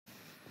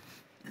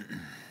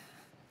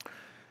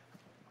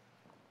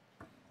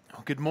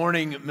Good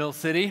morning, Mill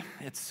City.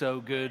 It's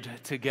so good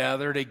to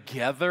gather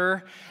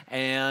together.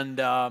 And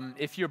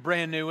if you're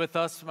brand new with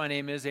us, my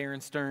name is Aaron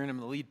Stern. I'm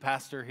the lead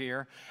pastor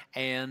here.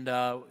 And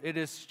it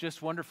is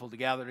just wonderful to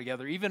gather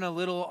together, even a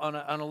little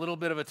on a little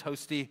bit of a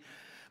toasty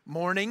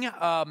morning.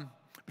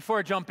 Before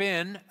I jump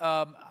in,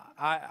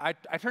 I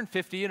turned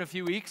 50 in a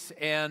few weeks.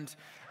 And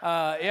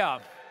so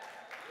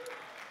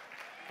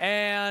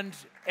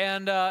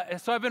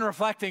I've been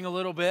reflecting a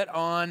little bit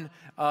on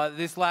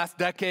this last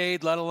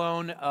decade, let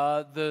alone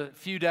the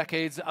few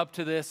decades up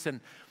to this,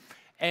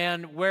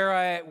 and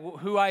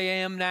who I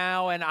am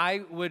now. And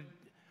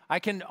I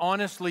can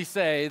honestly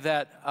say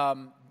that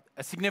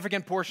a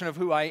significant portion of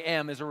who I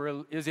am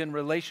is in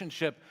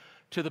relationship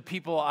to the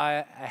people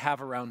I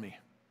have around me.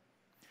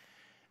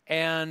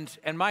 And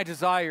my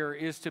desire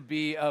is to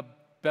be a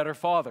better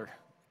father,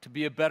 to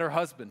be a better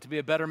husband, to be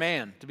a better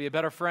man, to be a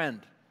better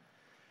friend.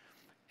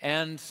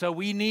 And so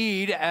we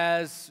need,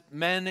 as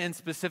men in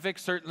specific,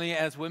 certainly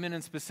as women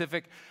in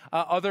specific,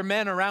 other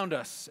men around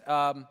us.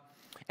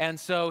 And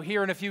so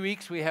here in a few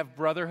weeks, we have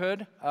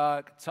Brotherhood.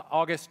 It's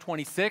August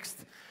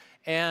 26th.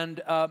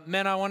 And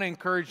men, I want to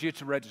encourage you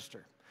to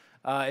register.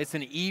 It's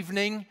an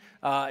evening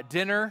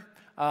dinner.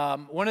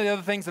 One of the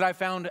other things that I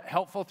found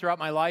helpful throughout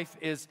my life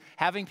is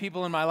having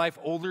people in my life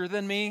older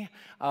than me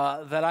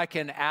that I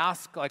can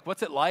ask, like,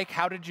 what's it like?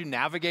 How did you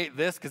navigate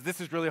this? Because this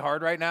is really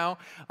hard right now.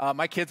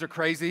 My kids are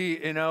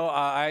crazy,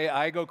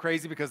 I go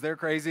crazy because they're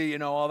crazy,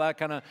 all that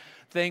kind of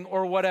thing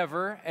or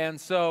whatever.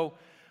 And so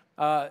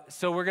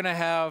we're going to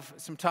have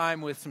some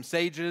time with some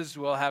sages.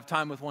 We'll have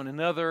time with one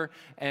another.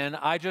 And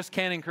I just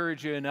can't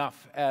encourage you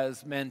enough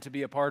as men to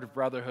be a part of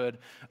Brotherhood.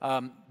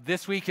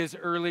 This week is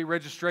early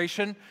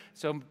registration,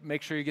 so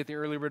make sure you get the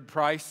early bird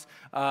price.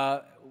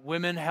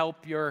 Women,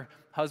 help your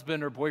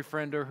husband or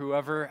boyfriend or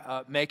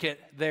whoever make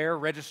it there.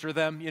 Register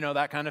them,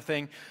 that kind of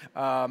thing.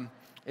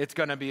 It's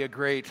going to be a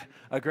great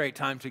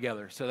time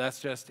together. So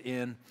that's just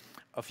in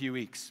a few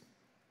weeks.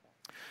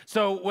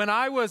 So when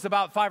I was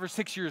about 5 or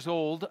 6 years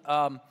old,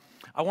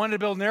 I wanted to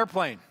build an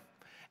airplane.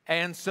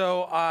 And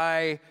so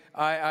I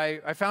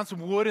found some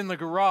wood in the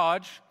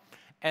garage.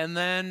 And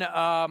then,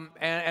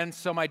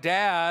 so my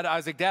dad, I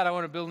was like, Dad, I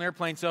want to build an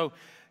airplane. So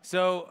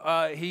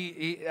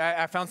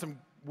I found some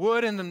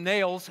wood and the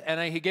nails,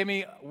 and he gave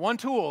me one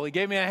tool. He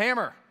gave me a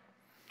hammer.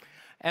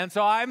 And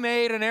so I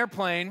made an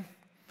airplane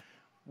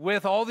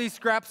with all these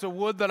scraps of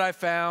wood that I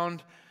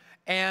found.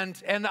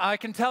 And I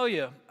can tell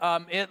you,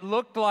 it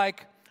looked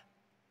like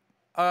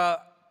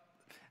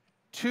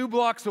 2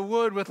 blocks of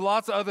wood with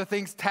lots of other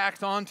things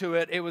tacked onto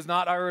it. It was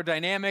not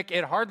aerodynamic.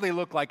 It hardly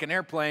looked like an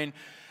airplane.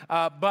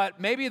 But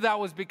maybe that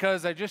was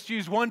because I just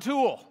used one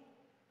tool,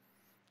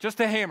 just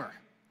a hammer.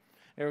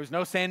 There was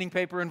no sanding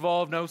paper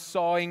involved, no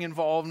sawing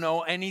involved,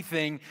 no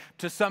anything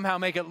to somehow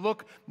make it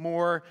look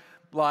more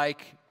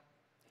like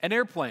an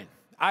airplane.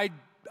 I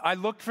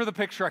looked for the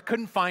picture. I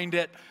couldn't find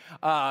it,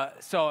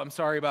 so I'm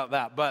sorry about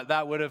that. But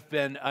that would have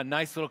been a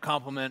nice little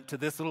compliment to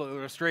this little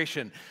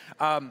illustration.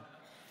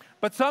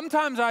 But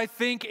sometimes I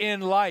think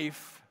in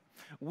life,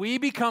 we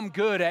become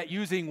good at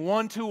using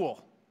one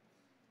tool.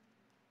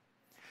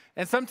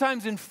 And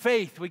sometimes in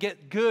faith, we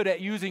get good at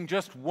using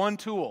just one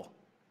tool.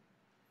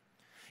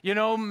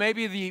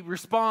 Maybe the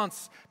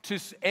response to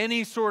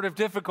any sort of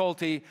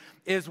difficulty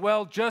is,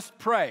 well, just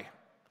pray.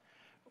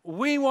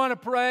 We want to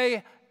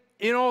pray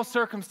in all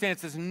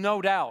circumstances,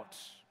 no doubt.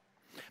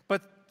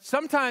 But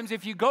sometimes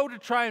if you go to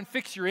try and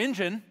fix your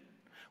engine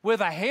with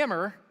a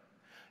hammer,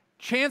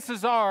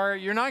 chances are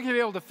you're not going to be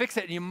able to fix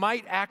it, and you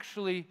might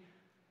actually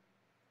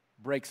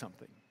break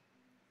something.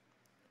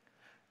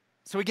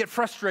 So we get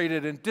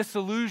frustrated and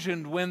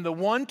disillusioned when the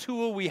one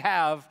tool we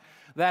have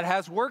that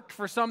has worked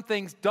for some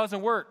things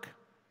doesn't work.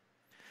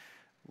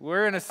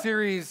 We're in a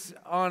series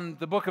on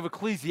the book of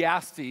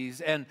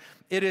Ecclesiastes, and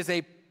it is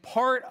a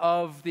part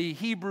of the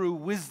Hebrew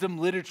wisdom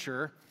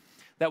literature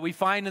that we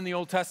find in the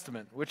Old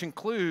Testament, which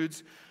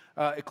includes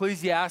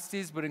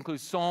Ecclesiastes, but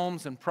includes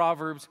Psalms and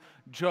Proverbs,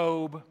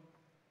 Job,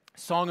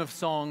 Song of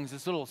Songs,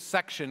 this little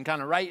section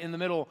kind of right in the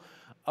middle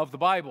of the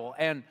Bible.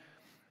 And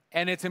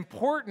it's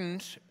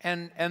important,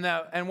 and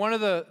one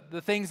of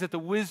the things that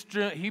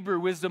the Hebrew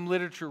wisdom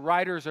literature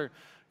writers are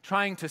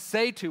trying to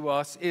say to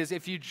us is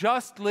if you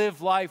just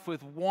live life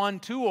with one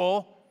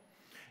tool,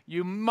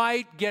 you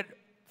might get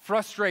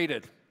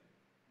frustrated.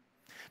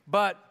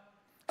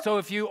 So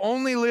if you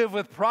only live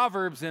with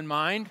Proverbs in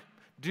mind,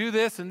 do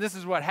this and this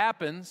is what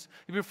happens.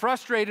 You'll be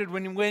frustrated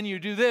when you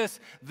do this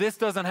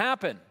doesn't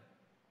happen.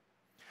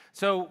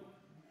 So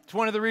it's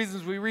one of the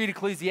reasons we read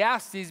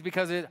Ecclesiastes,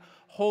 because it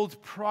holds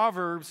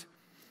Proverbs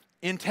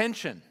in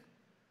tension.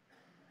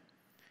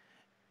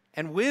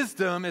 And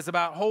wisdom is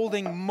about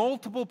holding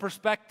multiple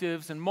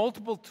perspectives and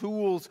multiple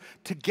tools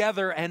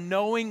together and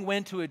knowing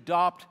when to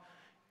adopt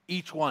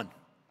each one.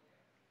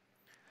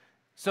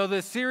 So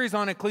the series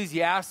on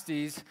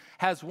Ecclesiastes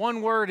has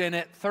one word in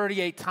it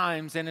 38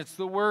 times, and it's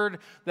the word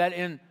that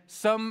in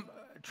some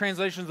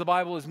translations of the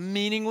Bible is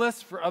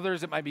meaningless. For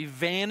others, it might be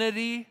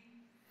vanity.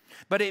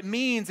 But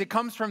it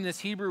comes from this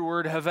Hebrew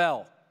word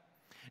havel.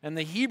 And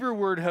the Hebrew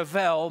word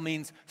havel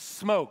means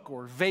smoke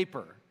or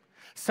vapor,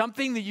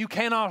 something that you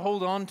cannot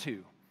hold on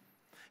to,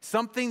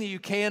 something that you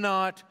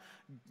cannot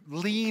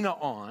lean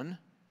on.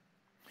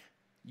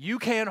 You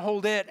can't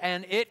hold it,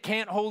 and it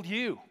can't hold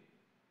you.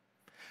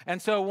 And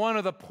so one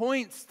of the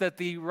points that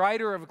the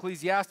writer of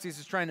Ecclesiastes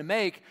is trying to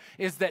make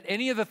is that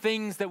any of the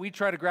things that we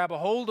try to grab a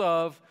hold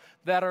of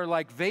that are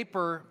like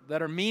vapor,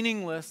 that are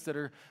meaningless, that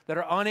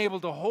are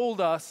unable to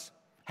hold us,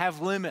 have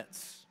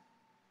limits.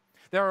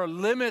 There are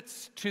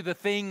limits to the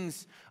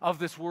things of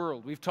this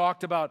world. We've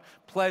talked about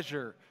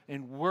pleasure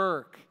and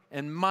work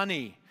and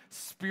money,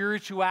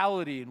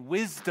 spirituality and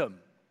wisdom.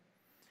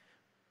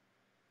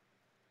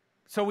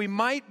 So we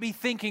might be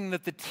thinking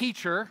that the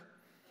teacher,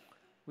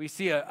 we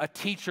see a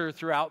teacher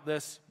throughout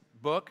this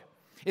book,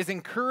 is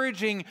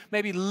encouraging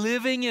maybe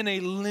living in a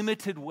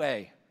limited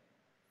way,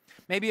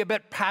 maybe a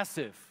bit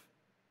passive,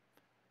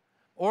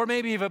 or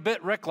maybe a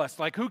bit reckless,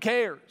 like who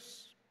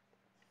cares?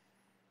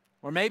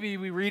 Or maybe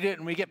we read it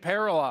and we get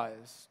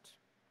paralyzed.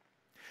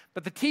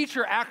 But the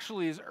teacher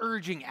actually is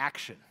urging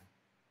action.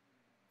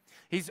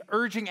 He's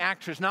urging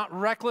action, not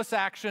reckless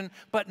action,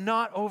 but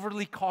not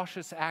overly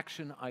cautious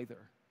action either.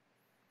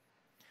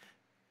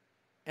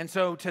 And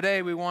so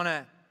today we want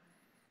to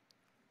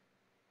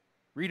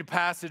read a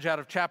passage out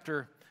of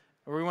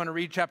we want to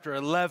read chapter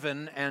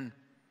 11 and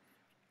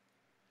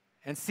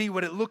see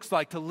what it looks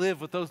like to live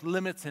with those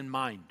limits in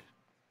mind.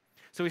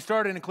 So we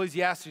start in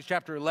Ecclesiastes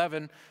chapter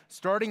 11,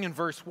 starting in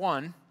verse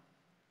 1,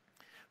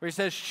 where he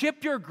says,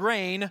 "Ship your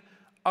grain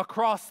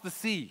across the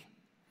sea."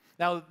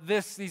 Now,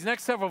 these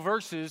next several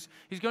verses,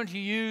 he's going to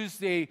use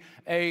a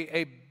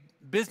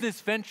business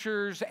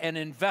ventures and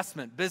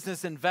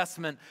business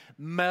investment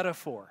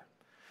metaphor.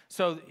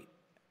 So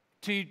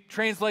to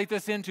translate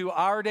this into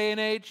our day and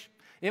age,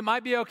 it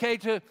might be okay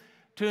to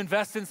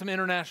invest in some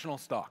international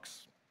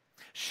stocks.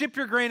 Ship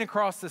your grain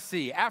across the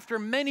sea. After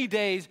many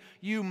days,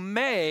 you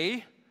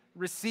may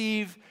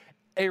receive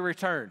a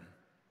return.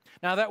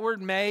 Now, that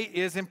word may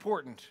is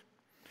important.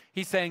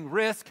 He's saying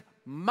risk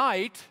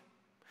might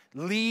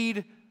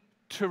lead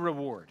to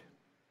reward.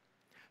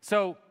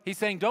 So he's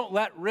saying don't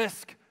let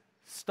risk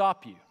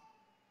stop you.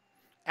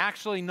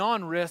 Actually,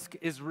 non-risk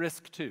is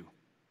risk too.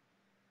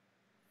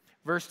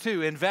 Verse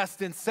 2,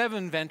 invest in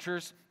 7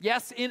 ventures,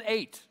 yes, in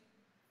 8.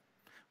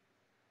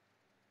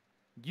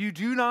 You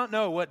do not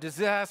know what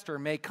disaster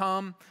may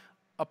come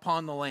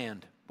upon the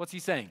land. What's he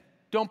saying?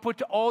 Don't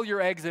put all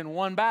your eggs in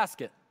one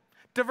basket.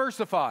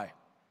 Diversify,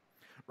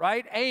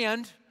 right?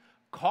 And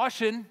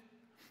caution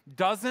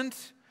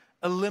doesn't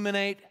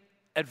eliminate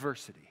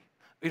adversity.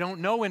 We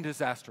don't know when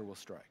disaster will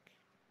strike.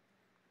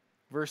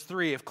 Verse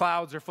 3, if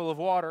clouds are full of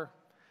water,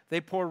 they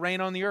pour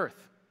rain on the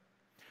earth.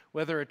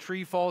 Whether a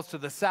tree falls to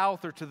the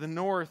south or to the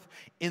north,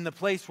 in the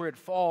place where it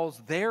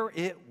falls, there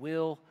it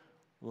will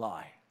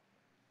lie.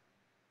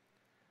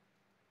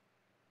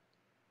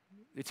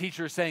 The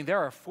teacher is saying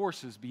there are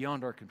forces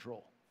beyond our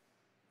control.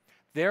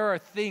 There are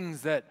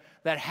things that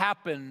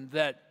happen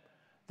that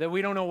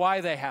we don't know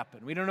why they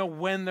happen. We don't know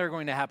when they're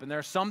going to happen. There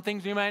are some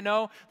things we might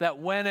know that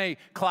when a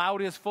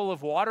cloud is full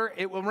of water,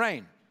 it will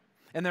rain.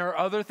 And there are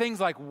other things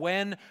like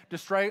when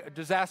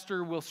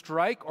disaster will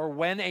strike or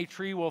when a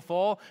tree will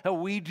fall that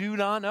we do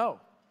not know.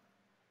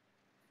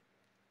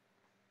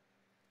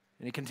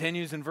 And he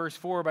continues in verse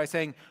 4 by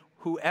saying,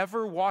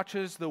 whoever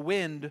watches the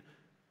wind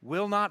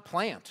will not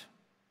plant.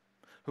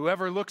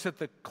 Whoever looks at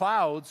the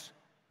clouds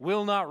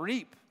will not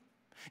reap.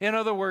 In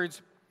other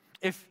words,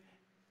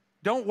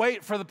 don't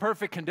wait for the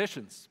perfect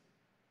conditions.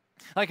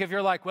 Like if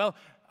you're like, well,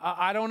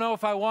 I don't know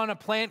if I want to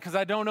plant because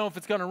I don't know if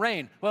it's going to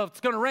rain. Well, if it's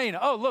going to rain.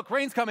 Oh, look,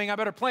 rain's coming. I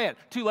better plant.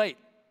 Too late.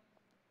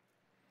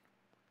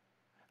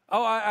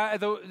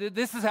 Oh,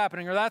 this is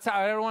happening, or that's how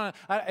I don't want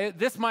to.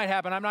 This might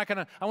happen. I'm not going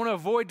to. I want to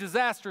avoid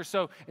disaster.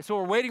 So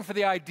we're waiting for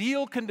the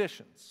ideal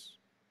conditions.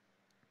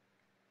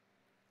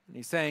 And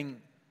he's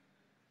saying,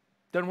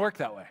 doesn't work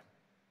that way.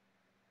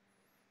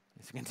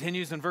 He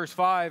continues in verse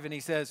 5, and he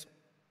says,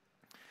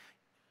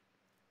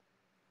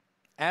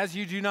 as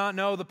you do not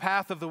know the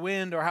path of the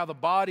wind or how the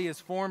body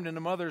is formed in a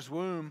mother's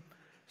womb,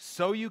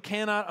 so you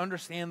cannot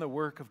understand the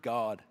work of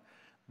God,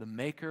 the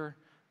maker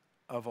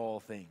of all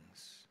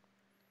things.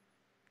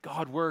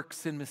 God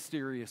works in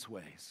mysterious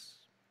ways.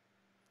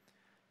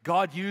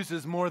 God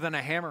uses more than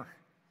a hammer,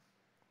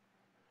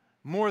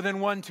 more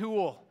than one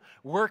tool,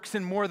 works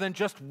in more than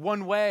just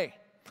one way,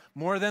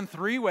 more than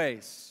 3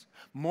 ways.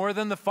 More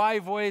than the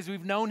 5 ways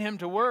we've known him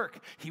to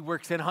work. He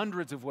works in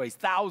hundreds of ways,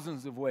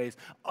 thousands of ways,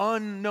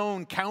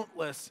 unknown,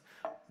 countless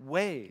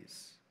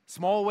ways.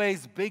 Small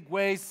ways, big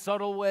ways,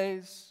 subtle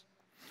ways,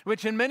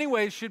 which in many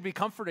ways should be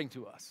comforting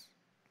to us.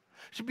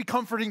 Should be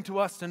comforting to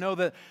us to know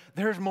that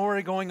there's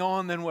more going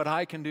on than what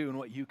I can do and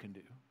what you can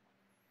do.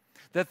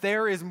 That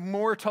there is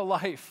more to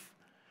life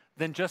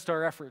than just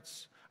our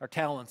efforts, our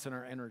talents, and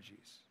our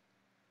energies.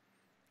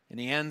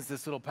 And he ends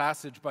this little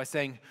passage by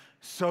saying,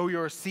 sow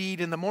your seed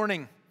in the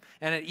morning,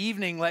 and at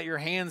evening, let your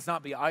hands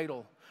not be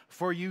idle,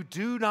 for you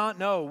do not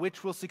know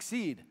which will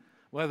succeed,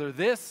 whether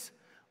this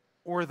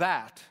or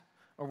that,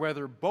 or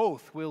whether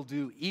both will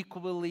do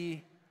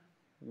equally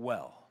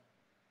well.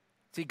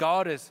 See,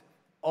 God is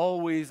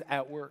always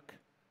at work.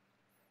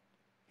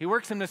 He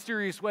works in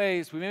mysterious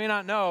ways. We may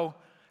not know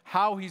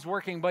how he's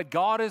working, but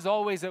God is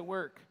always at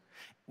work.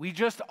 We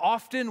just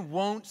often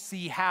won't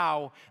see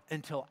how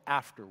until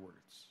afterwards.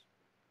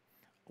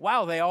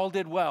 Wow, they all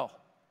did well.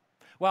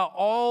 Wow,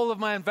 all of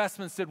my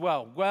investments did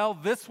well. Well,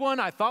 this one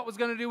I thought was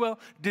going to do well,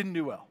 didn't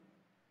do well.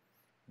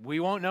 We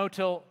won't know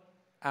till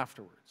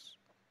afterwards.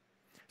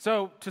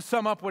 So to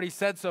sum up what he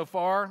said so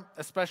far,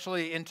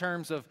 especially in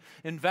terms of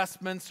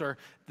investments or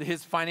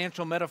his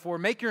financial metaphor,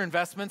 make your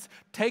investments,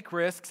 take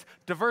risks,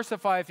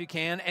 diversify if you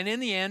can, and in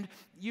the end,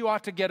 you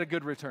ought to get a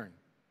good return.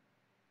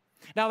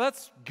 Now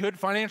that's good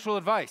financial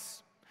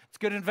advice. It's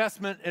good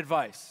investment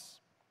advice.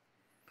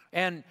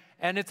 And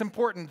it's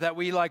important that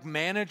we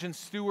manage and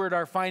steward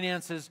our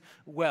finances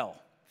well.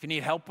 If you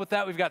need help with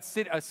that, we've got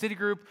a city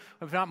group.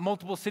 We've got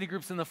multiple city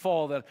groups in the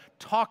fall that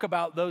talk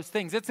about those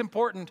things. It's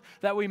important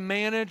that we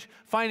manage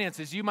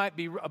finances. You might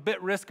be a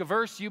bit risk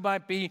averse. You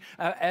might be,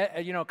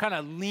 kind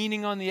of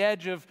leaning on the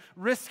edge of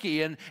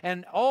risky,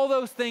 and all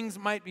those things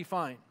might be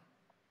fine.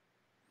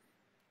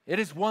 It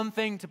is one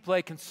thing to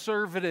play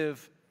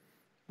conservative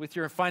with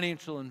your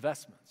financial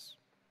investments.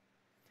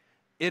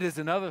 It is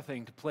another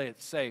thing to play it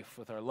safe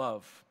with our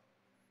love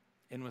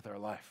and with our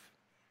life.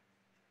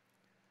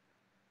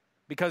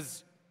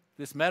 Because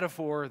this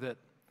metaphor that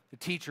the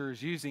teacher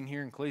is using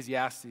here in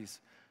Ecclesiastes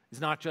is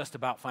not just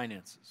about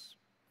finances.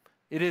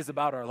 It is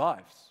about our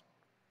lives.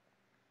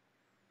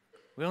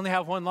 We only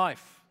have one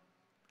life.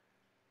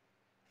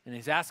 And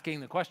he's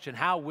asking the question,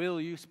 how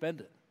will you spend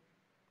it?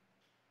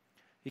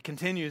 He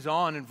continues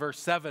on in verse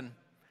 7.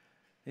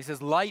 He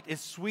says, light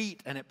is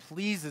sweet and it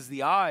pleases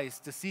the eyes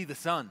to see the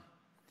sun.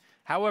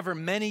 However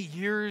many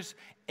years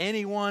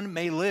anyone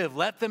may live,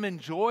 let them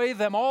enjoy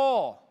them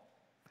all.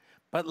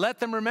 But let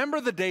them remember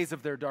the days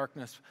of their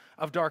darkness,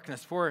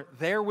 for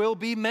there will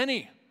be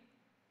many.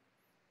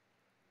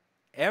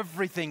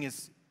 Everything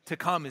is to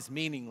come is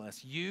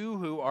meaningless. You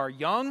who are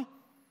young,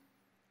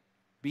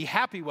 be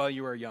happy while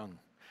you are young,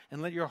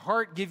 and let your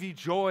heart give you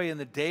joy in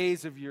the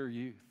days of your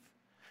youth.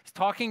 He's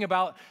talking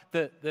about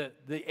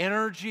the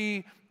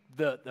energy,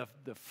 the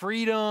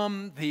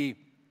freedom, the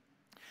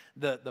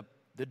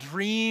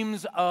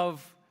dreams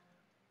of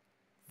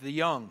the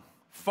young.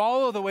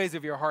 Follow the ways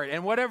of your heart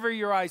and whatever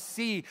your eyes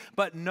see,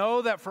 but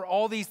know that for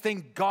all these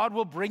things, God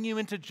will bring you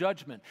into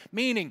judgment.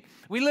 Meaning,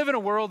 we live in a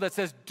world that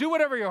says, do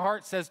whatever your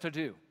heart says to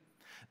do.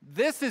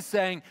 This is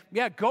saying,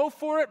 yeah, go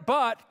for it,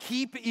 but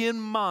keep in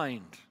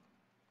mind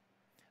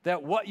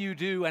that what you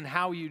do and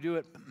how you do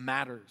it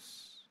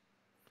matters.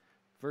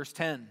 Verse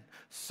 10,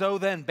 so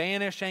then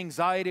banish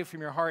anxiety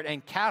from your heart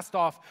and cast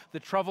off the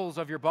troubles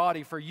of your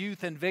body, for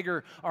youth and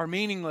vigor are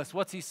meaningless.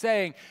 What's he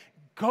saying?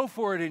 Go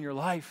for it in your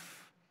life.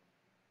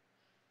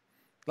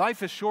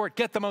 Life is short.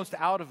 Get the most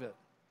out of it.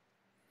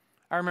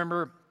 I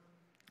remember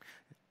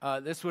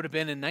this would have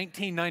been in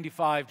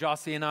 1995.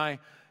 Jossie and I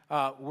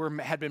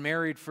had been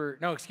married this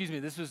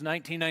was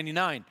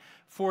 1999.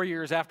 4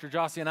 years after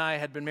Jossie and I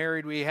had been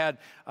married, we had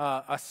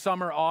a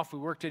summer off. We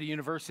worked at a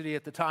university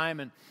at the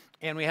time,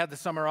 and we had the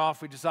summer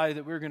off. We decided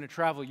that we were going to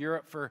travel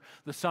Europe for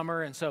the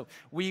summer, and so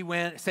we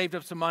went, saved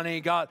up some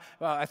money,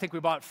 I think we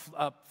bought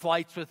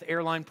flights with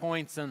airline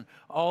points and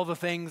all the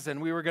things,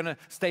 and we were going to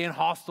stay in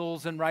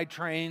hostels and ride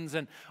trains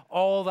and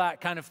all that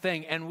kind of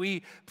thing. And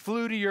we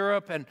flew to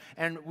Europe, and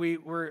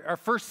our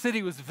first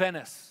city was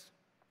Venice.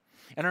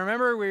 And I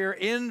remember we were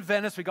in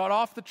Venice, we got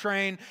off the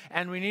train,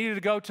 and we needed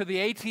to go to the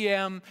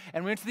ATM,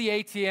 and we went to the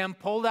ATM,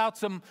 pulled out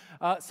some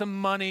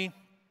money.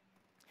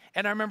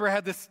 And I remember I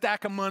had this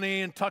stack of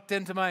money and tucked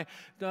into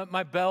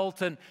my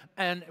belt, and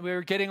we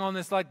were getting on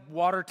this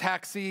water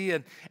taxi,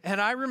 and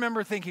I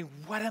remember thinking,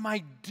 what am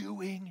I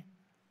doing?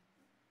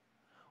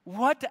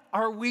 What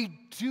are we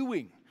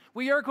doing?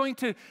 We are going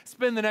to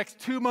spend the next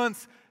 2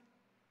 months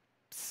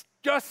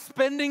just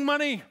spending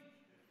money.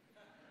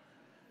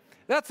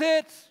 That's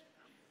it.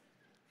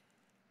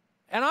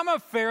 And I'm a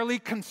fairly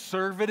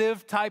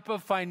conservative type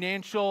of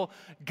financial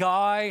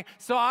guy,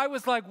 so I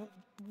was like,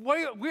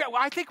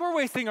 I think we're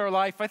wasting our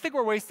life. I think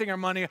we're wasting our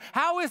money.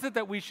 How is it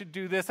that we should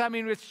do this? I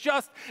mean, it's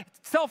just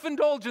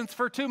self-indulgence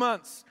for 2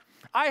 months.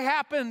 I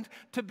happened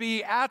to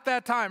be at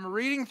that time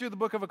reading through the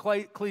book of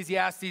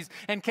Ecclesiastes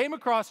and came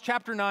across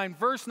chapter 9,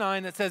 verse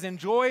 9 that says,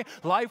 enjoy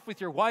life with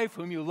your wife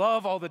whom you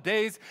love all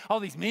these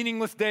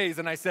meaningless days.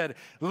 And I said,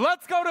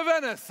 let's go to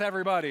Venice,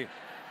 everybody.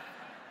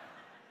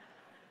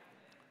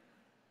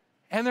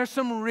 And there's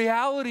some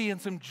reality and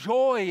some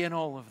joy in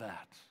all of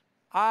that.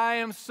 I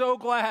am so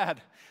glad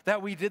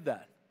that we did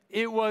that.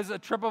 It was a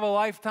trip of a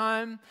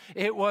lifetime.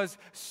 It was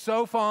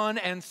so fun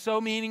and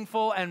so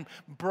meaningful and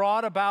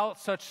brought about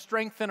such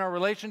strength in our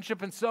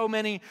relationship and so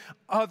many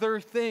other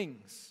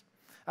things.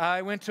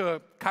 I went to a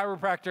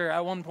chiropractor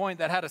at one point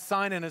that had a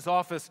sign in his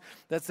office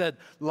that said,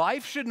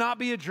 life should not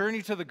be a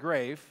journey to the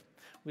grave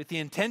with the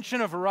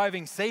intention of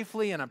arriving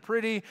safely in a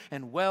pretty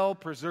and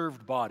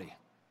well-preserved body,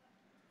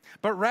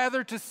 but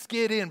rather to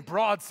skid in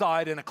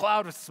broadside in a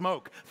cloud of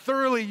smoke,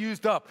 thoroughly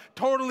used up,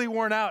 totally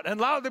worn out,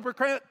 and loudly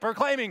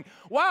proclaiming,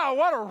 wow,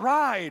 what a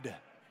ride.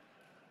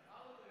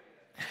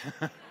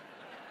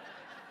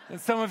 And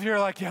some of you are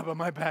like, yeah, but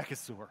my back is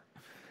sore.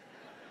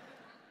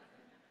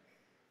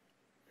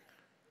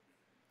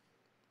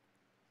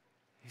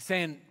 He's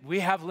saying we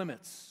have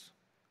limits,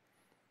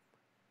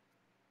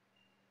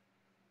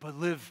 but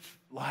live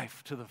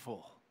life to the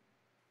full.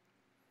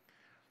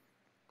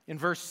 In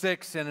verse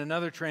 6, in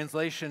another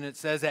translation, it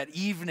says, at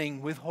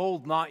evening,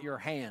 withhold not your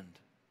hand.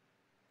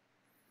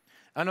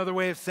 Another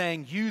way of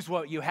saying, use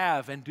what you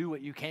have and do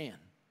what you can.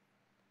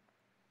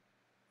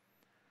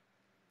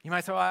 You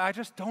might say, well, I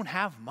just don't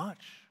have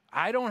much.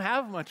 I don't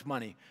have much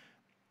money.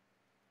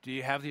 Do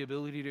you have the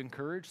ability to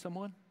encourage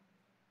someone?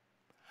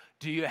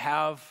 Do you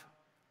have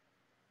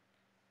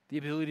the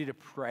ability to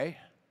pray?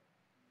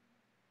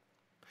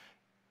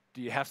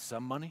 Do you have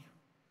some money?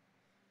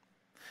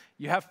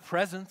 You have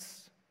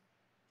presence.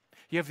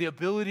 You have the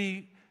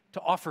ability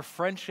to offer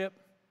friendship.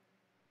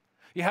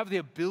 You have the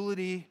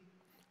ability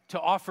to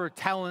offer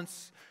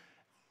talents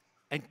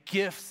and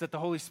gifts that the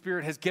Holy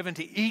Spirit has given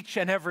to each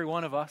and every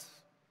one of us.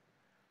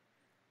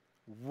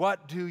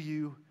 What do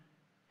you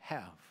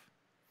have?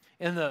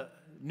 In the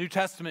New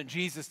Testament,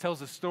 Jesus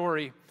tells a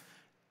story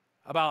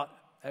about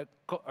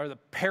the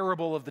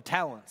parable of the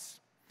talents.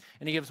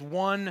 And he gives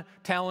 1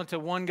 talent to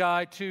one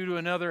guy, 2 to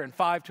another, and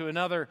 5 to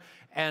another.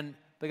 And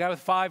the guy with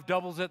 5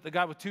 doubles it, the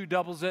guy with 2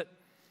 doubles it,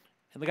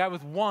 and the guy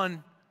with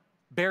 1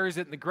 buries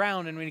it in the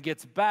ground. And when he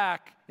gets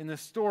back in the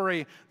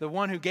story, the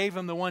one who gave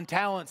him the 1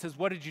 talent says,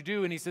 what did you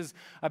do? And he says,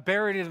 I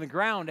buried it in the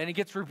ground. And he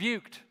gets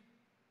rebuked.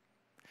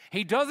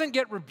 He doesn't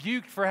get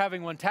rebuked for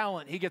having 1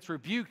 talent. He gets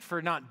rebuked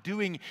for not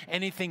doing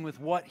anything with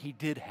what he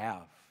did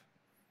have.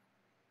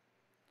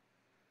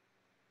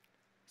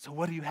 So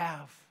what do you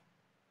have?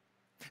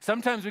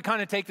 Sometimes we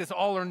kind of take this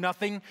all or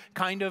nothing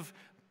kind of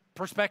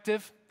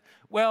perspective.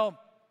 Well,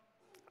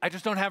 I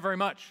just don't have very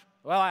much.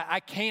 Well, I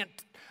can't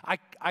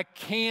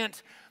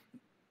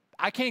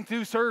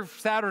do serve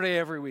Saturday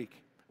every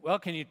week. Well,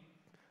 can you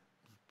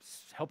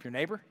help your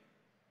neighbor?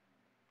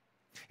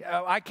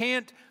 I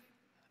can't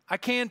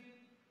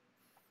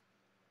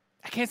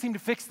seem to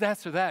fix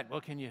this or that.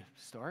 Well, can you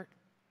start?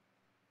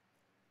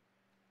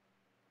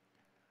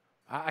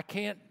 I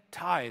can't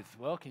tithe.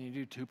 Well, can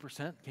you do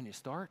 2%? Can you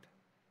start?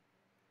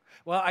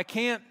 Well, I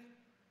can't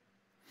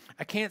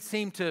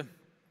seem to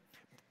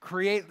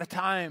create the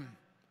time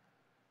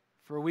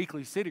for a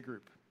weekly city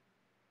group.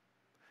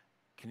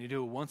 Can you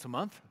do it once a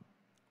month?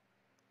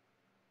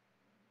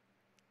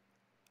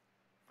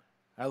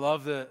 I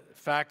love the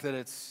fact that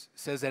it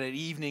says that at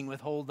evening,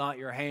 withhold not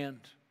your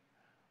hand.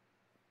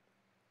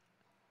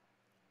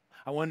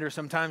 I wonder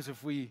sometimes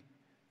if we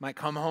might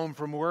come home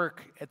from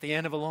work at the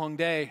end of a long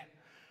day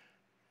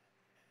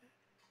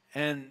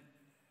and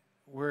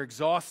we're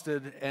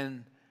exhausted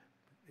and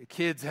the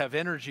kids have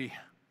energy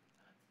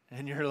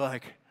and you're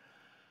like,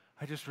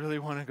 I just really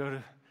want to go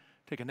to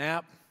take a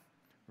nap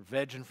or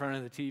veg in front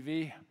of the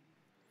TV.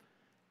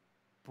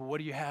 But what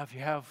do you have? You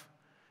have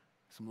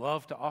some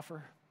love to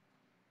offer,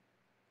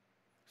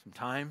 some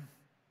time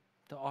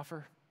to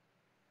offer.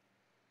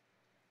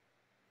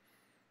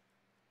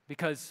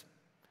 Because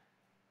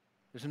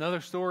there's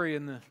another story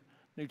in the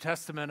New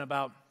Testament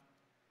about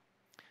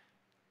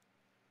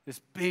this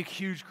big,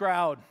 huge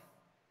crowd,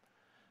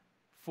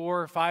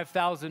 4,000 or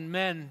 5,000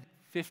 men,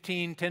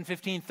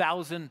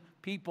 15,000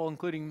 people,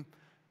 including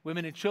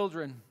women and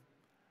children.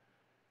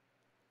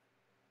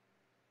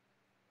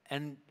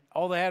 And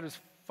all they had was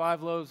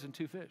 5 loaves and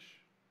 2 fish.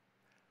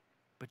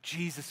 But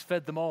Jesus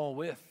fed them all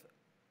with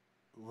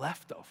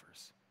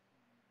leftovers.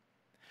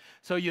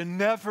 So you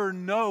never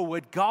know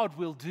what God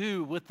will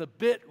do with the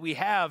bit we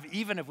have,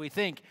 even if we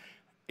think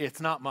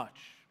it's not much.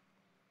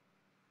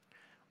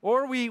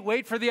 Or we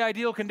wait for the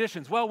ideal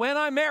conditions. Well, when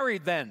I'm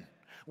married then,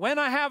 when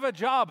I have a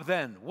job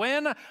then,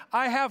 when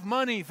I have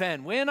money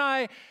then, when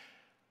I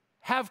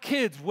have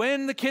kids,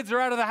 when the kids are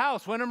out of the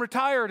house, when I'm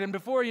retired, and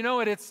before you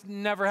know it, it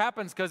never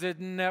happens because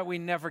we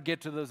never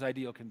get to those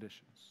ideal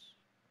conditions.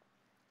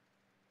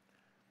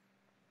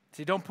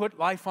 See, don't put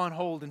life on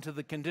hold until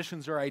the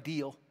conditions are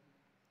ideal.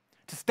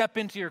 To step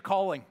into your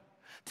calling,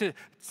 to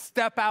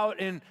step out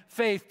in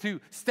faith,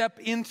 to step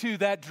into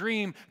that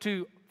dream,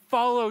 to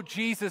follow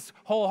Jesus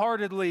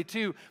wholeheartedly,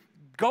 to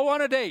go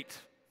on a date.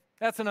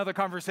 That's another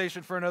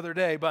conversation for another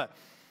day, but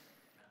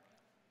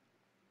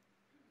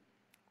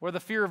or the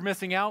fear of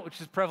missing out,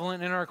 which is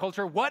prevalent in our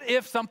culture. What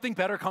if something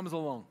better comes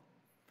along?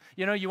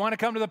 You know, you want to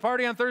come to the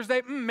party on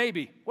Thursday?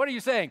 Maybe. What are you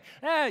saying?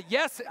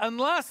 Yes,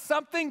 unless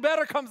something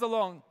better comes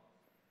along.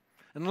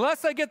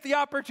 Unless I get the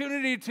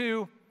opportunity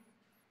to,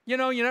 you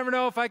never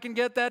know if I can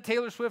get that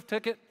Taylor Swift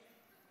ticket.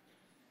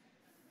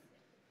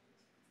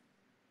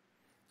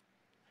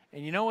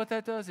 And you know what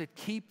that does?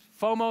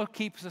 FOMO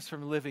keeps us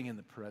from living in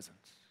the present.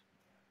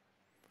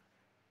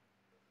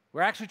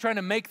 We're actually trying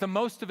to make the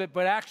most of it,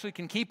 but actually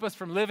can keep us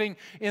from living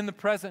in the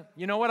present.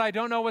 You know what? I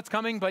don't know what's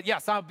coming, but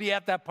yes, I'll be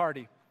at that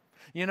party.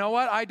 You know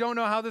what? I don't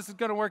know how this is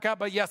going to work out,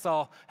 but yes,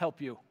 I'll help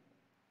you.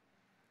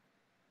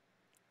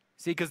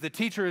 See, because the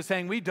teacher is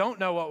saying we don't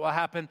know what will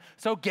happen,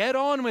 so get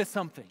on with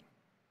something.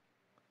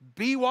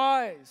 Be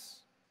wise,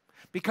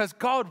 because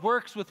God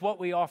works with what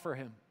we offer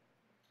him.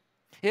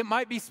 It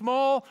might be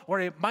small or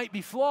it might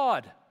be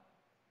flawed.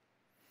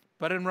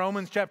 But in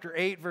Romans chapter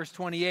 8, verse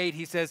 28,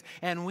 he says,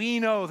 "And we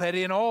know that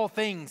in all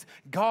things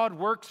God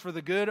works for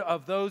the good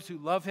of those who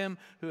love him,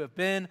 who have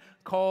been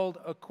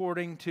called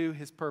according to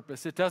his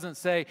purpose." It doesn't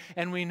say,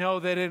 "And we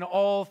know that in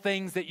all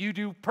things that you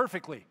do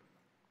perfectly,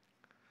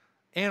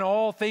 in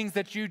all things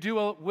that you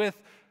do with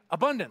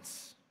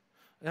abundance,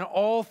 in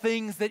all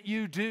things that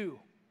you do,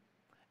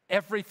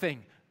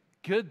 everything,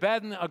 good,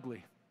 bad, and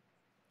ugly.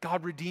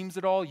 God redeems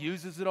it all,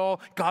 uses it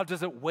all. God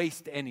doesn't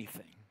waste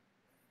anything."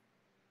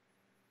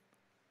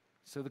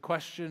 So the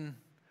question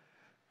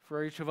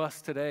for each of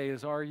us today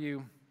is, are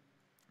you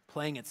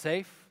playing it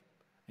safe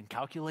and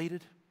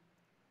calculated?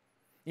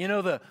 You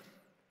know, the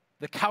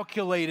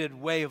calculated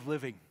way of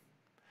living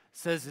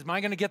says, am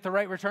I going to get the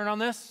right return on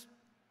this?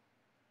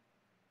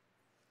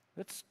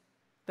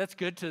 That's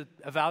good to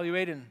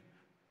evaluate in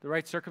the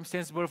right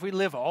circumstances. But if we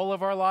live all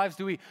of our lives,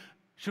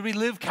 should we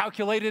live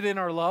calculated in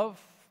our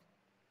love?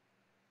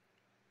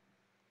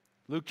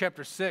 Luke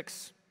chapter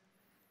 6,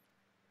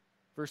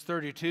 verse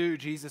 32,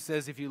 Jesus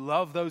says, "If you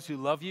love those who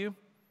love you,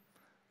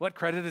 what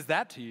credit is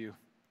that to you?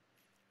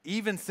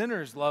 Even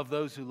sinners love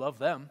those who love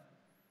them.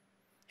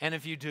 And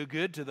if you do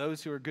good to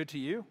those who are good to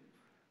you,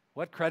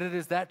 what credit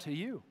is that to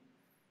you?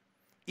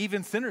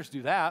 Even sinners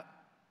do that.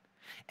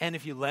 And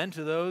if you lend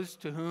to those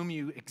to whom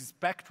you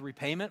expect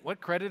repayment,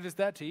 what credit is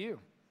that to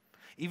you?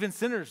 Even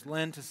sinners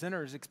lend to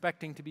sinners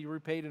expecting to be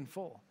repaid in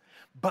full.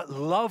 But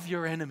love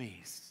your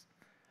enemies,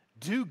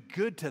 do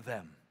good to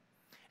them,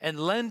 and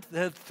lend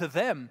to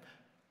them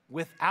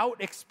without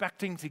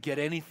expecting to get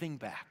anything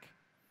back."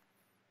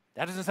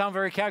 That doesn't sound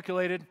very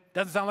calculated.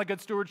 Doesn't sound like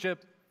good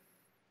stewardship.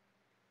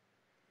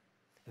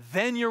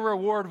 "Then your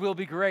reward will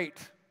be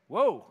great."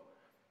 Whoa.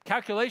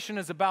 Calculation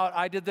is about,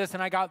 I did this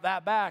and I got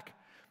that back.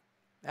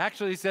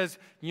 Actually, he says,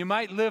 you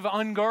might live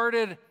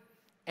unguarded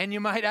and you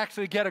might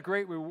actually get a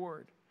great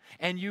reward.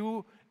 And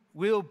you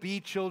will be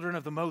children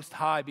of the Most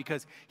High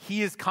because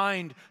he is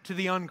kind to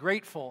the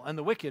ungrateful and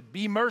the wicked.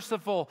 Be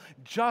merciful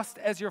just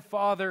as your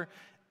Father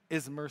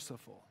is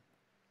merciful.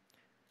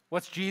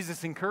 What's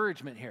Jesus'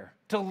 encouragement here?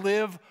 To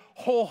live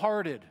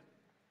wholehearted.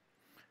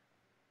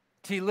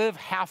 To live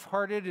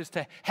half-hearted is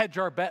to hedge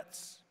our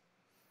bets.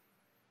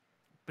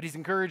 But he's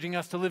encouraging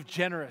us to live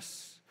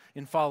generous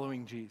in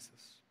following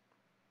Jesus.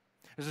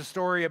 There's a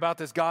story about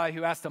this guy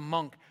who asked a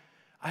monk,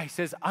 he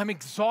says, "I'm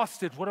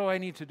exhausted. What do I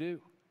need to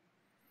do?"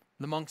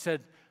 The monk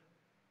said,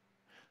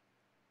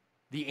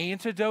 "The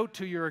antidote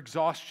to your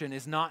exhaustion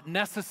is not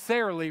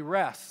necessarily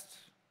rest.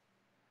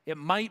 It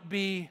might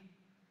be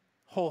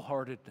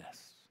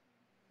wholeheartedness."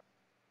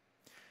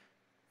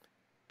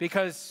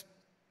 Because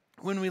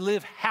when we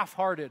live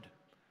half-hearted,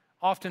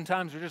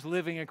 oftentimes we're just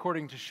living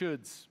according to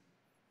shoulds,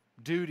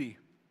 duty,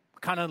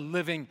 kind of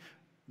living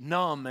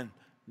numb and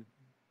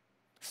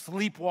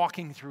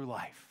sleepwalking through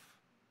life.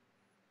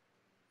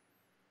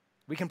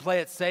 We can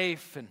play it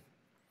safe and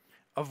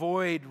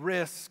avoid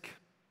risk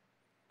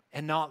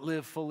and not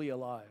live fully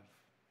alive.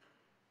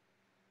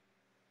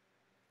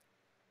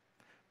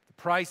 The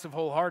price of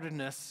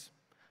wholeheartedness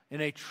in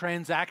a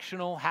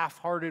transactional,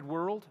 half-hearted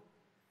world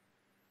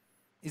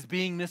is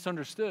being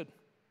misunderstood.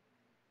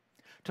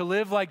 To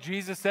live like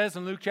Jesus says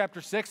in Luke chapter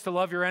 6, to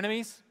love your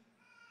enemies,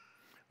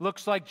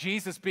 looks like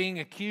Jesus being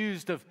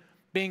accused of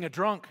being a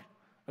drunk,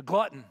 a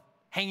glutton,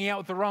 hanging out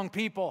with the wrong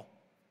people.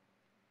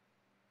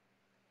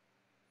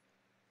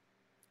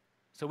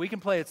 So we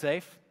can play it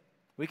safe.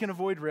 We can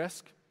avoid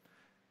risk.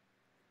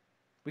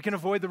 We can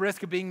avoid the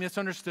risk of being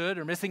misunderstood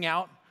or missing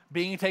out,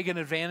 being taken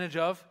advantage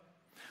of.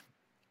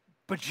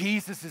 But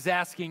Jesus is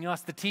asking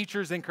us, the teacher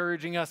is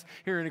encouraging us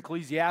here in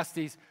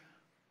Ecclesiastes,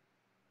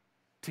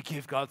 to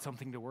give God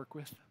something to work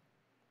with.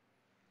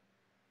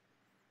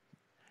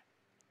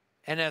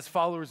 And as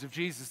followers of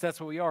Jesus, that's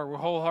what we are. We're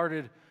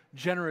wholehearted,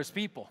 generous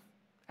people.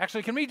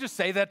 Actually, can we just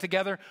say that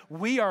together?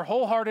 We are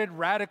wholehearted,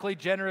 radically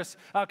generous.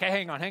 Okay,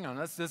 hang on.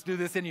 Let's do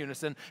this in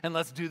unison, and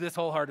let's do this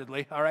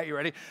wholeheartedly. All right, you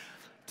ready?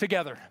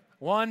 Together.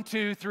 1,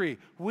 2, 3.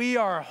 We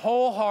are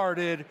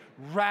wholehearted,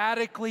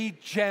 radically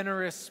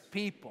generous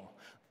people.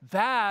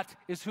 That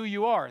is who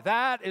you are.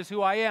 That is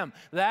who I am.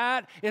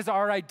 That is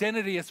our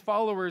identity as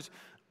followers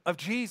of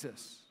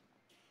Jesus.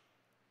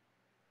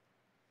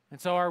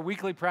 And so our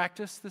weekly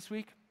practice this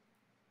week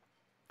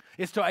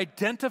is to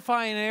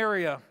identify an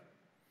area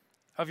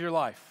of your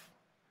life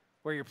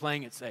where you're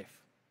playing it safe.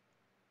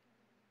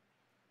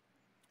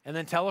 And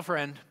then tell a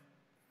friend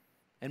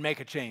and make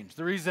a change.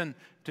 The reason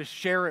to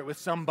share it with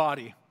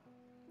somebody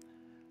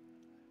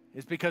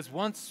is because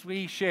once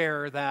we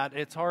share that,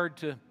 it's hard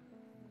to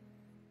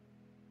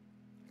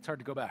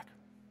go back.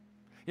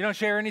 You don't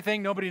share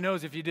anything, nobody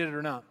knows if you did it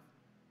or not.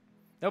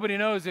 Nobody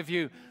knows if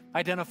you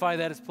identify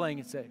that as playing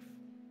it safe.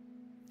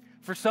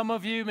 For some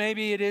of you,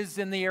 maybe it is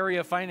in the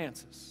area of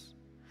finances.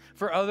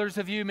 For others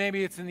of you,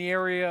 maybe it's in the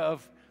area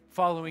of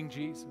following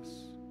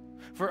Jesus.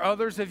 For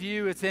others of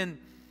you, it's in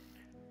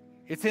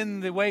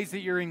the ways that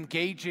you're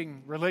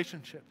engaging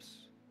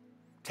relationships,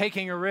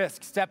 taking a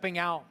risk, stepping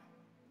out.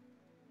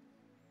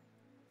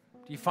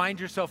 Do you find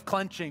yourself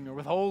clenching or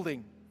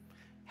withholding?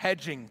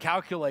 hedging,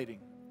 calculating,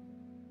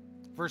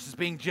 versus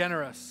being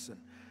generous and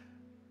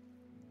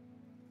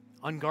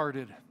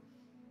unguarded,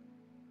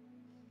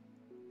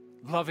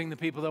 loving the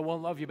people that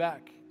won't love you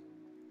back.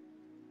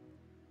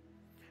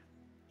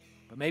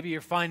 But maybe you're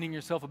finding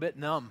yourself a bit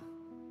numb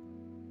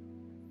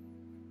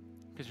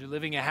because you're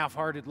living a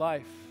half-hearted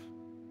life.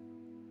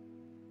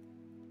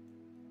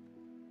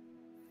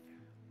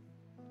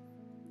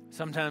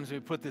 Sometimes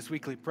we put this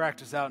weekly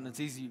practice out and it's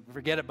easy to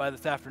forget it by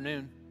this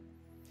afternoon.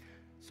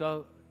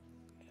 So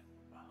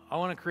I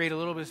want to create a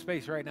little bit of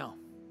space right now,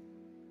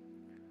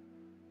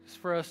 just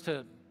for us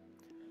to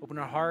open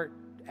our heart,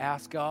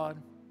 ask God.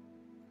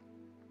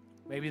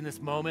 Maybe in this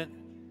moment,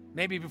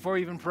 maybe before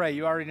you even pray,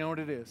 you already know what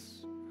it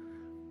is.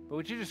 But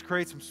would you just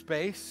create some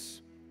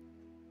space,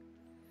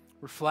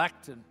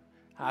 reflect, and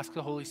ask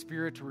the Holy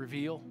Spirit to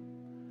reveal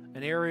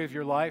an area of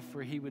your life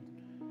where He would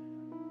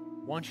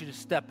want you to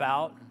step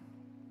out,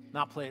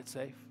 not play it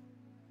safe?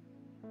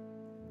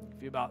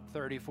 Give you about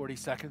 30, 40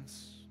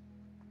 seconds.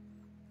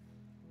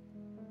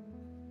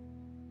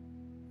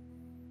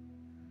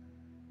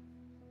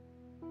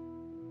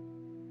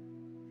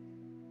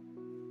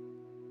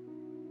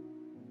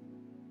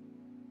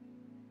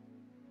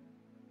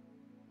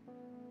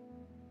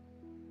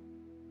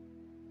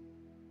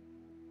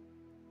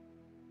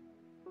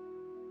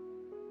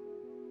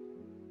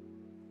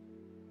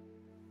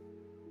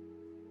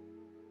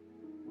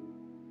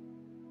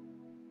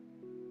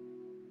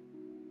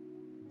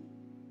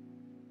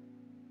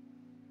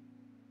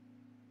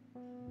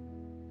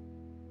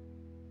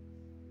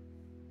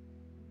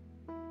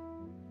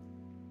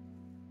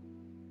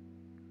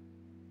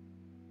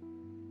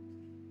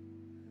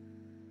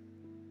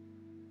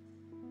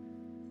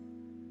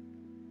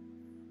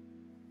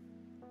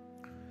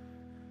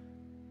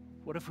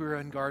 What if we were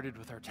unguarded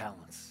with our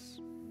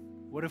talents?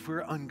 What if we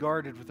were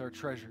unguarded with our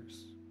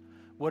treasures?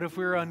 What if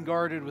we were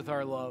unguarded with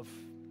our love?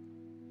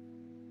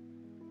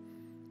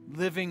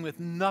 Living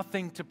with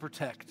nothing to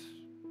protect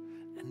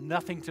and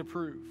nothing to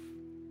prove.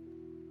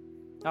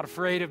 Not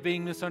afraid of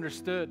being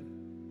misunderstood.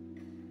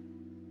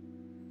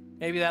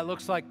 Maybe that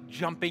looks like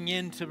jumping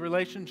into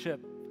relationship,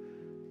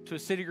 to a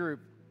city group,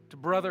 to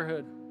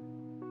brotherhood.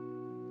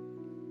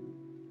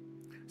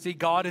 See,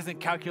 God isn't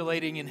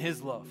calculating in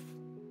His love.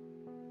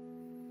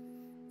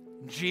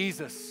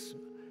 Jesus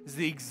is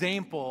the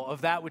example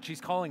of that which He's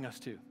calling us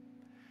to.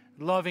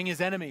 Loving His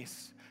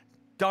enemies.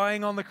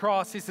 Dying on the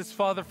cross, He says,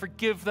 Father,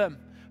 forgive them,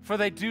 for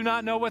they do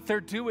not know what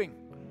they're doing.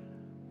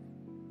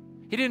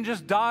 He didn't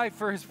just die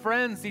for His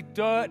friends, He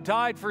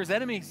died for His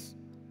enemies.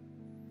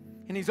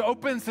 And He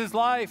opens His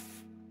life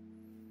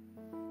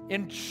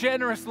in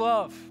generous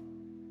love.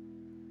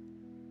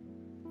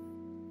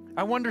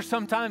 I wonder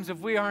sometimes if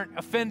we aren't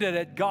offended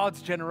at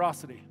God's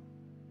generosity.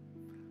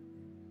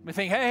 We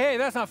think, hey,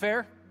 that's not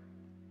fair.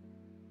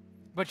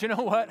 But you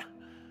know what?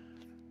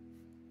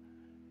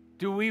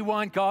 Do we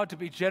want God to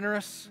be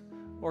generous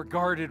or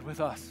guarded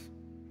with us?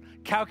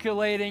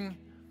 Calculating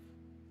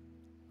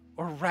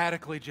or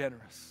radically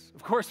generous?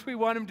 Of course, we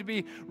want Him to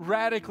be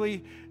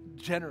radically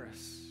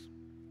generous.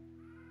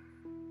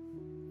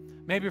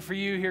 Maybe for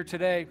you here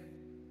today,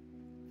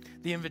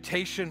 the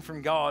invitation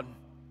from God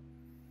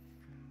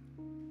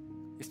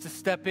is to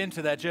step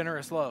into that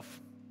generous love,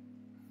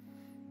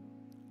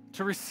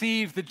 to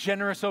receive the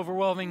generous,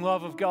 overwhelming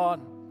love of God.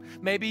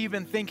 Maybe you've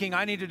been thinking,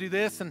 I need to do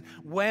this, and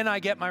when I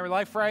get my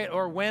life right,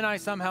 or when I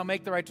somehow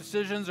make the right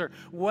decisions, or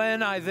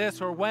when I this,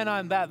 or when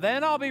I'm that,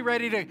 then I'll be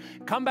ready to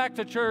come back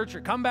to church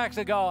or come back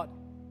to God.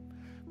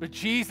 But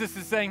Jesus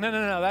is saying,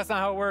 no, that's not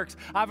how it works.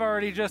 I've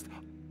already just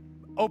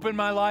opened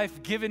my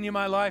life, given you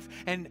my life,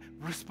 and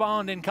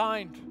respond in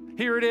kind.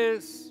 Here it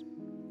is.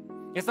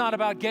 It's not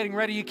about getting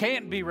ready. You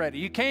can't be ready.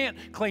 You can't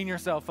clean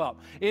yourself up.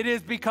 It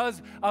is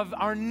because of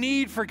our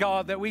need for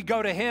God that we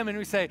go to Him and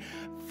we say,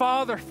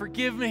 Father,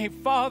 forgive me.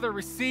 Father,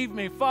 receive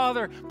me.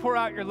 Father, pour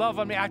out your love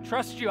on me. I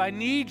trust you. I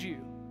need you.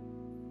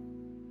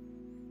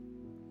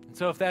 And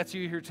so if that's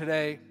you here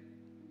today,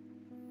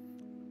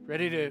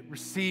 ready to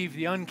receive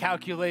the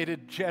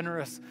uncalculated,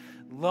 generous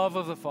love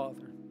of the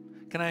Father,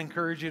 can I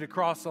encourage you to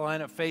cross the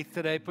line of faith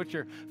today? Put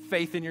your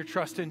faith and your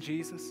trust in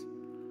Jesus.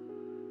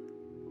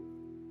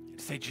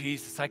 Say,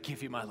 Jesus, I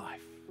give you my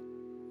life.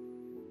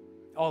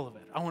 All of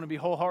it. I want to be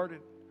wholehearted,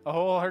 a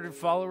wholehearted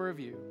follower of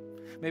you.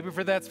 Maybe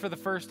that's for the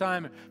first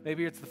time.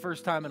 Maybe it's the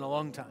first time in a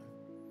long time.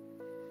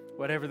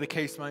 Whatever the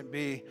case might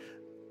be,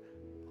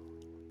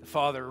 the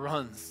Father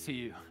runs to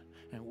you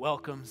and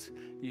welcomes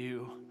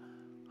you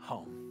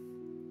home.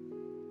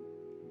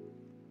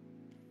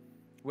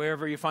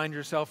 Wherever you find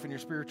yourself in your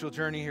spiritual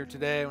journey here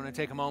today, I want to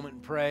take a moment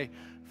and pray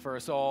for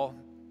us all.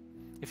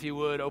 If you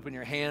would, open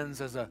your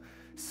hands as a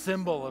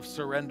symbol of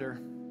surrender.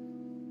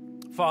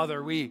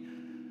 Father, we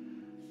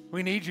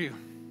need you.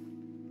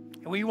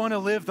 We want to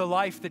live the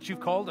life that you've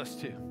called us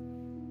to.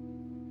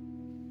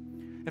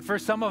 And for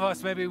some of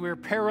us, maybe we're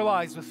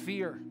paralyzed with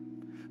fear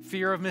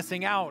of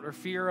missing out, or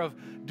fear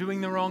of doing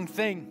the wrong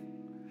thing,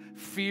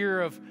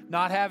 fear of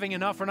not having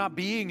enough or not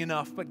being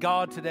enough. But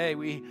God, today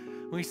we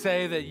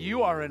say that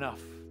you are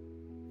enough.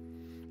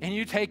 And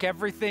you take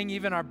everything,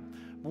 even our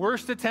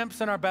worst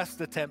attempts and our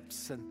best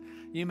attempts, and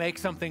you make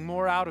something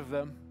more out of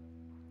them.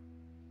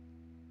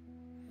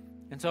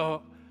 And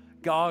so,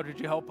 God, would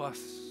you help us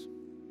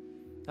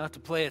not to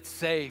play it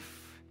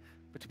safe,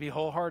 but to be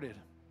wholehearted,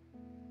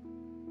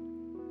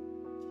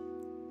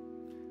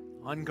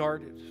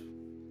 unguarded,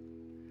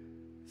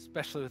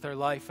 especially with our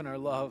life and our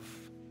love,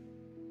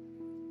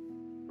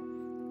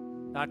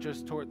 not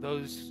just toward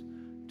those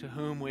to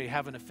whom we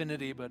have an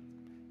affinity, but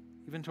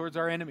even towards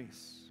our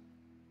enemies,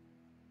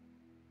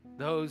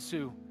 those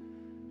who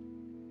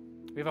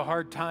we have a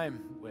hard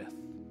time with,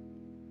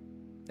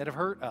 that have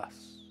hurt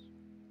us.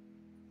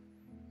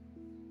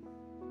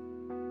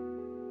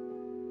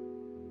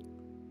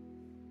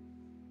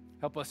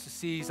 Help us to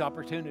seize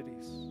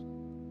opportunities,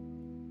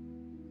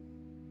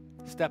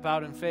 step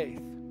out in faith,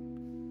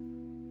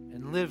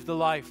 and live the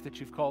life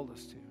that you've called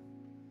us to.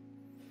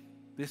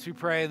 This we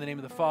pray in the name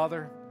of the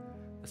Father,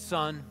 the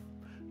Son,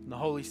 and the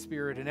Holy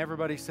Spirit. And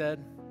everybody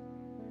said,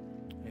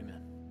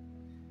 amen.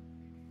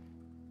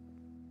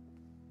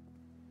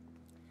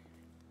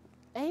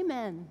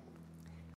 Amen.